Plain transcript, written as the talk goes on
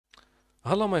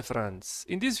Hello my friends,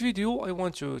 in this video I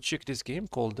want to check this game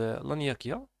called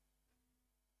LANIAKEA.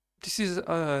 This is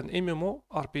an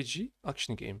MMORPG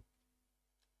action game.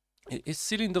 It's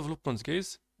still in development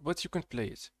guys, but you can play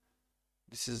it.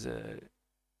 This is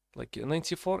like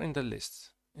 94 in the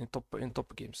list, in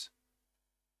top games.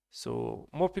 So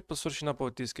more people searching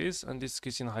about this guys, and this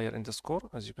getting higher in the score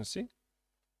as you can see.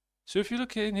 So if you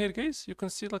look in here guys, you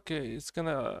can see like it's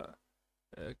gonna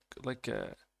like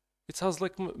it has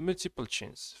like multiple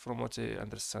chains from what I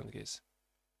understand guys.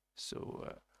 So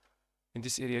in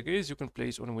this area guys, you can play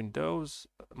it on Windows,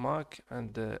 Mac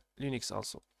and Linux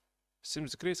also.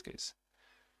 Seems great guys.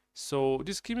 So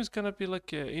this game is gonna be like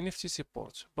NFT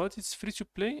support, but it's free to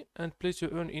play and play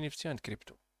to earn NFT and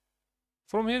crypto.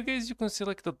 From here guys, you can see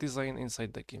like the design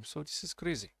inside the game. So this is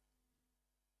crazy.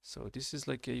 So this is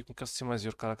like you can customize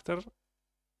your character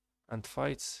and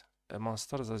fight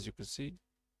monsters as you can see.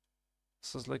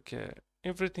 This is like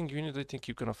everything you need. I think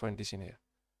you're gonna find this in here.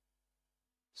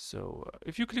 So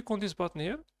if you click on this button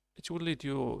here, it will lead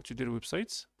you to their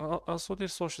websites. Also their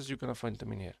socials, you're gonna find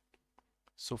them in here.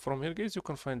 So from here guys, you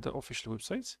can find the official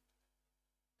websites.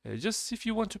 Just if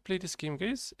you want to play this game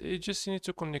guys, you just need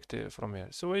to connect from here.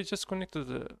 So I just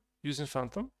connected using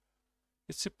Phantom.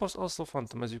 It supports also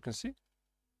Phantom as you can see.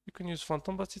 You can use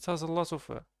Phantom, but it has a lot of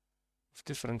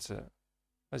different,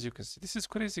 as you can see. This is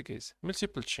crazy guys,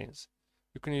 multiple chains.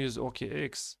 You can use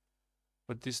OKX,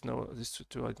 but this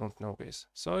two I don't know guys.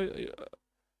 So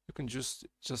you can just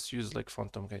use like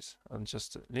Phantom guys, and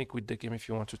just link with the game if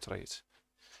you want to try it.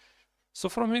 So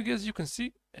from here guys, you can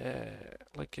see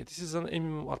like this is an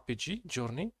MMORPG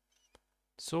journey.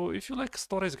 So if you like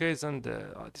stories guys and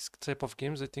this type of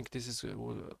games, I think this is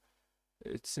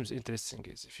it seems interesting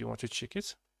guys. If you want to check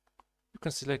it, you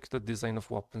can select the design of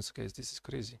weapons guys. This is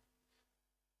crazy.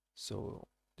 So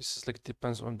this is like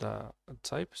depends on the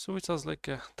type. So it has like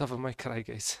Devil May Cry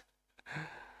guys.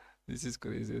 This is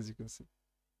crazy as you can see.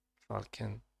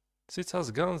 Falcon. So it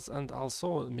has guns and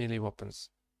also melee weapons.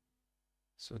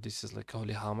 So this is like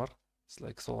Holy Hammer. It's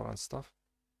like Thor and stuff.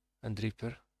 And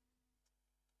Reaper.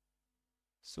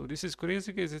 So this is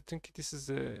crazy guys. I think this is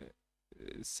it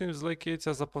seems like it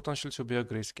has a potential to be a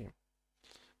great game.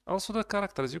 Also the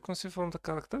characters, you can see from the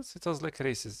characters, it has like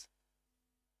races.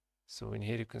 So in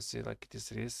here you can see like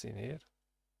this race in here.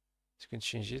 You can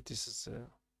change it. This is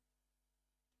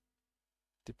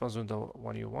depends on the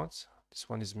one you want. This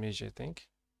one is mage, I think.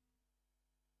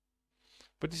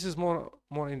 But this is more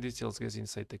in details guys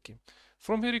inside the game.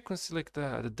 From here you can see like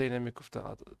the dynamic of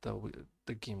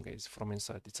the game guys from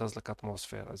inside. It has like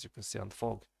atmosphere as you can see and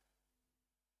fog.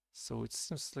 So it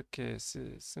seems like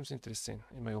seems interesting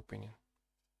in my opinion.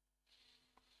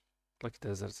 Like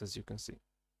deserts as you can see.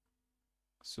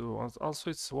 So also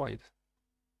it's wide.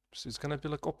 So it's gonna be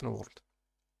like open world.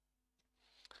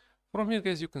 From here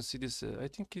guys you can see this, I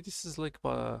think this is like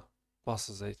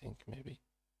bosses I think maybe.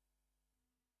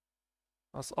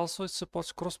 Also it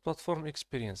supports cross-platform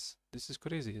experience. This is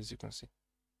crazy as you can see.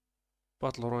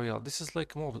 Battle Royale. This is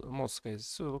like mods guys.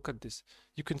 So look at this.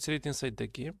 You can trade inside the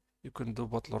game. You can do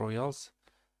Battle Royales,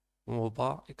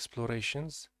 MOBA,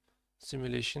 explorations,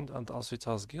 simulation, and also it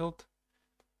has guild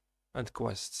and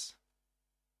quests.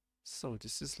 So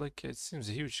this is like, it seems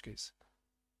huge guys.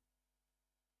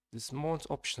 This mount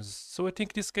options. So I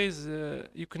think this guys,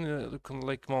 you can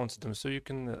like mount them. So you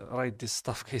can ride this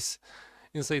stuff guys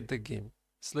inside the game.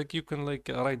 It's like you can like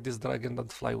ride this dragon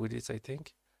and fly with it, I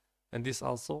think. And this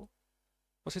also.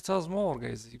 But it has more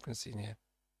guys, you can see in here.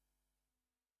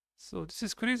 So this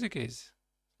is crazy guys.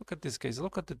 Look at this guys,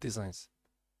 look at the designs.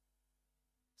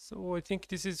 So I think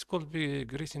this is could be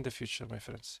great in the future, my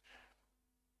friends.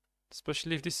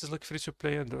 Especially if this is like free to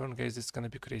play and earn guys, it's gonna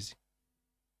be crazy.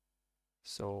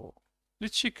 So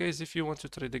let's check guys, if you want to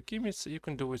try the game, you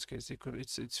can do it guys.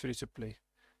 It's free to play.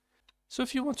 So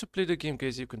if you want to play the game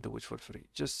guys, you can do it for free.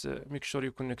 Just make sure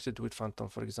you're connected with Phantom,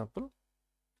 for example.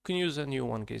 You can use a new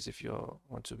one guys if you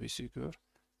want to be secure.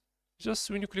 Just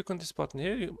when you click on this button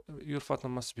here, your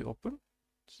Phantom must be open.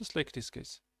 Just like this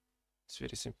guys. It's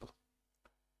very simple.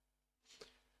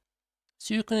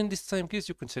 So you can, in this time guys,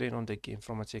 you can train on the game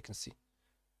from what you can see.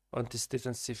 On this date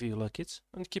and see if you like it,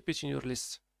 and keep it in your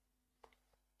list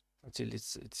until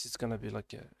it's gonna be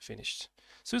like finished.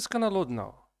 So it's gonna load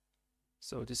now.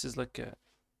 So this is like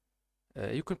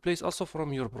you can play it also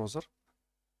from your browser.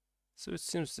 So it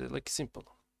seems like simple.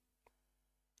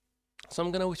 So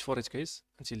I'm gonna wait for it guys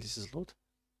until this is loaded.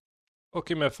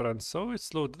 Okay my friends, so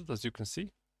it's loaded as you can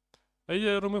see. I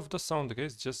removed the sound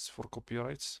guys just for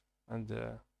copyrights, and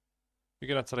we're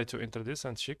gonna try to enter this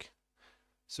and check.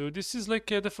 So this is like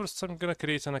the first time I'm gonna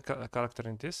create a character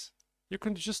in this. You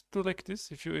can just do like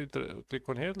this. If you click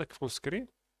on here, like full screen,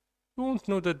 you won't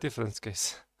know the difference,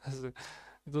 guys. You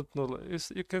don't know.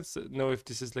 You can know if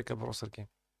this is like a browser game.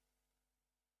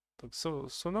 So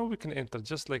now we can enter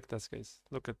just like that, guys.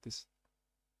 Look at this.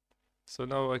 So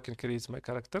now I can create my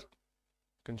character.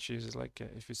 You can choose like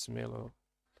if it's male or.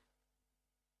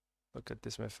 Look at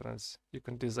this, my friends. You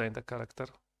can design the character.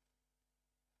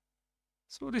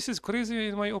 So this is crazy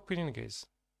in my opinion, guys.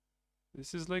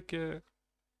 This is like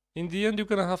in the end you're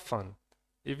gonna have fun,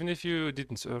 even if you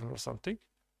didn't earn or something.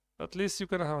 At least you're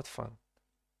gonna have fun.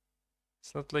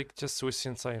 It's not like just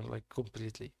wasting time like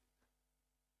completely.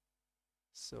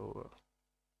 So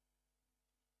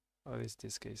how is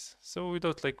this, guys? So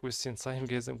without like wasting time,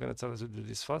 guys, I'm gonna try to do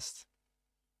this fast.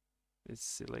 Let's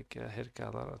see like a hair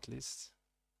color at least.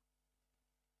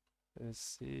 Let's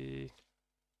see.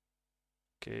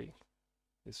 Okay,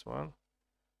 this one.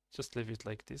 Just leave it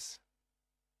like this.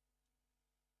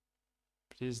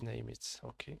 Please name it.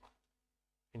 Okay.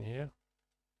 In here.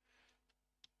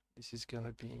 This is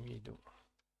gonna be Mido.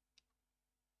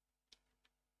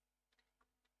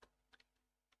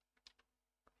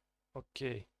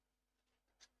 Okay.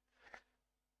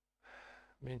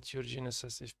 Mint your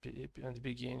genesis FPA and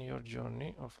begin your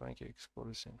journey of LANIAKEA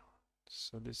exploration.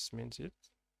 So this means it.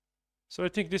 So I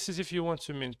think this is if you want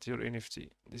to mint your NFT.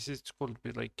 This is called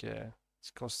be like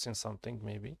it's costing something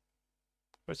maybe,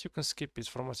 but you can skip it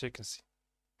from what I can see.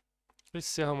 Let's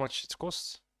see how much it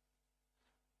costs,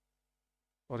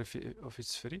 or if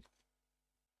it's free.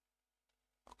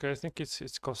 Okay, I think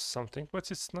it costs something,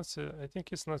 but it's not. I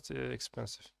think it's not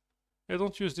expensive. I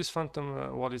don't use this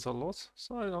Phantom wallet a lot,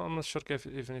 so I'm not sure if,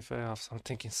 even if I have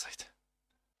something inside.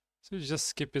 So you just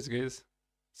skip it, guys.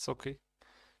 It's okay.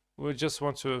 We just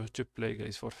want to play,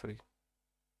 guys, for free.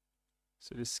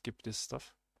 So let's skip this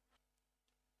stuff.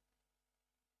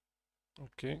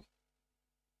 Okay.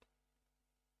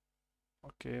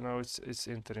 Okay, now it's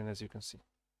entering, as you can see.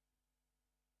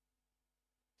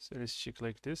 So let's check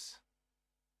like this.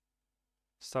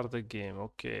 Start the game.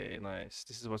 Okay, nice.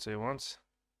 This is what I want.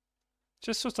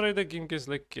 Just to try the game, guys,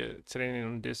 like training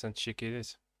on this and check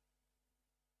it.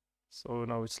 So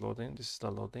now it's loading. This is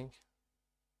the loading.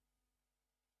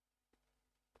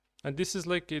 And this is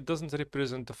like, it doesn't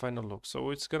represent the final look. So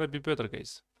it's gonna be better,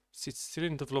 guys. It's still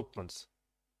in development.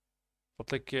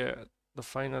 But like the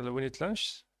final, when it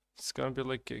launches, it's gonna be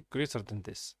like greater than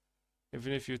this.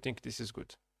 Even if you think this is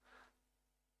good.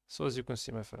 So as you can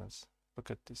see, my friends,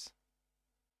 look at this.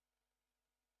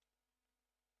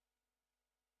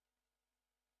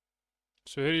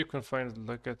 So here you can find,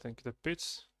 like, I think the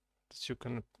pets that you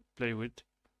can play with.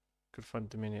 You can find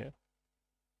them in here.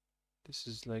 This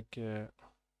is like,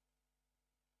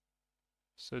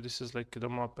 so this is like the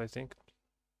map, I think.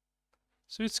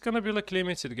 So it's gonna be like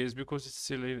limited, guys, because it's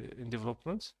still in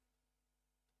development.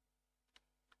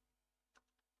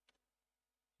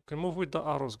 You can move with the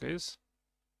arrows, guys.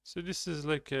 So this is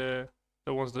like the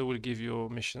ones that will give you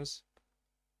missions.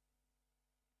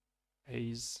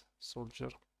 Haze, soldier.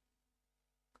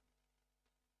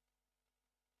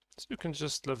 So you can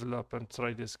just level up and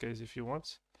try this, guys, if you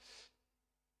want.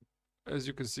 As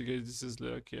you can see, guys, this is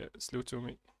like slow to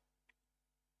me.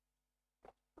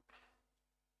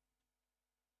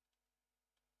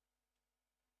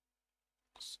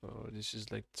 So this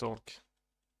is like talk.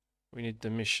 We need the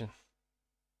mission.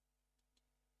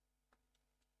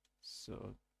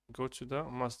 So go to the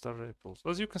master repos.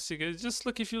 As you can see, guys, just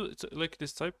like if you like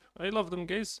this type, I love them,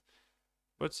 guys.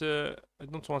 But I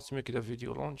don't want to make it a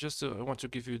video long. Just I want to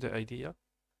give you the idea.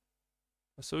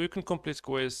 So you can complete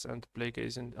quests and play,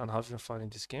 guys, and having fun in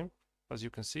this game. As you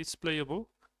can see, it's playable,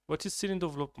 but it's still in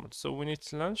development. So when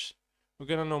it's launched, we're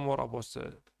gonna know more about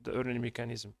the earning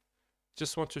mechanism.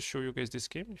 Just want to show you guys this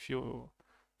game if you're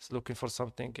looking for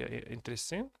something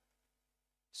interesting.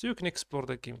 So you can explore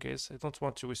the game, guys. I don't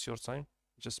want to waste your time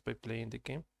just by playing the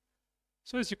game.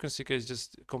 So as you can see, guys,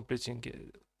 just completing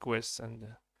quests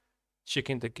and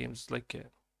checking the games, like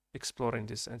exploring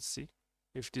this and see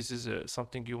if this is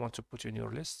something you want to put in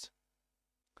your list.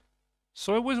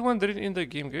 So I was wondering in the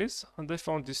game, guys, and I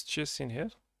found this chest in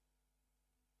here.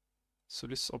 So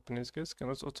let's open it, guys.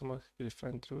 Cannot automatically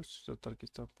find routes to the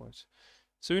target points.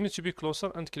 So you need to be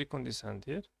closer and click on this hand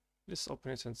here. Let's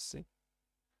open it and see.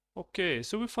 Okay,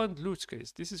 so we found loot,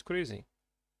 guys. This is crazy.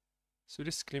 So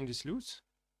let's claim this loot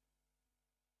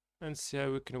and see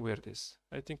how we can wear this.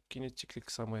 I think you need to click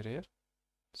somewhere here.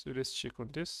 So let's check on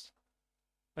this.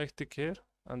 I click here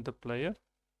and the player.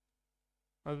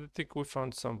 And I think we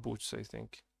found some boots, I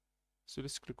think. So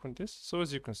let's click on this. So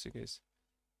as you can see, guys,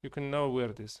 you can now wear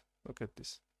this. Look at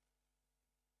this.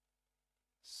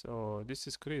 So this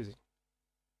is crazy.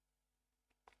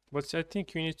 But I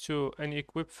think you need to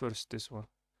unequip first this one.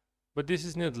 But this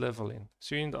is need leveling,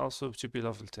 so you need also to be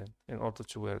level 10 in order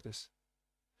to wear this.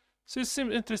 So it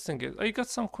seems interesting, guys. I got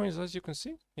some coins, as you can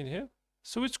see in here.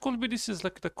 So it could be this is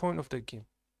like the coin of the game,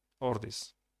 or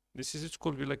this. This is, it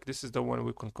could be like this is the one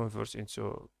we can convert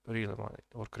into real money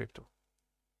or crypto.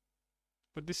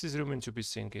 But this is remain to be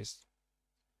seen, guys.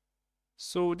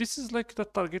 So this is like the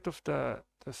target of the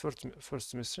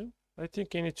first mission. I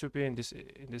think I need to be in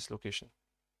this location.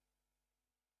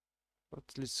 But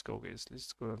let's go, guys.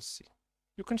 Let's go and see.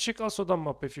 You can check also the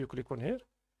map if you click on here.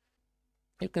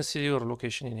 You can see your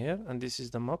location in here, and this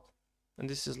is the map, and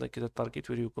this is like the target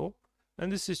where you go,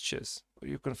 and this is chess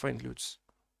where you can find loots.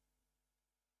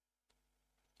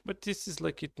 But this is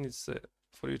like it needs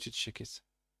for you to check it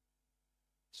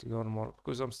to learn more,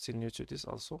 because I'm still new to this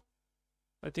also.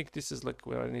 I think this is like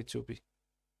where I need to be.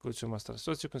 Go to master.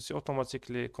 So as you can see,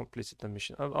 automatically completed the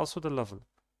mission, and also the level.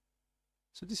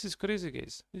 So this is crazy,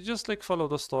 guys. You just like follow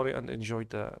the story and enjoy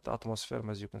the atmosphere,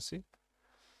 as you can see.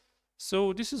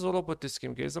 So this is all about this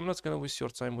game, guys. I'm not gonna waste your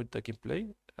time with the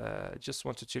gameplay. Just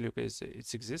want to tell you guys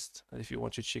it exists, and if you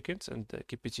want to check it and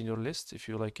keep it in your list if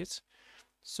you like it.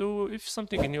 So if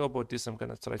something new about this, I'm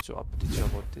gonna try to update you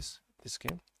about this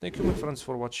game. Thank you, my friends,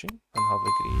 for watching, and have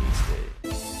a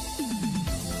great day.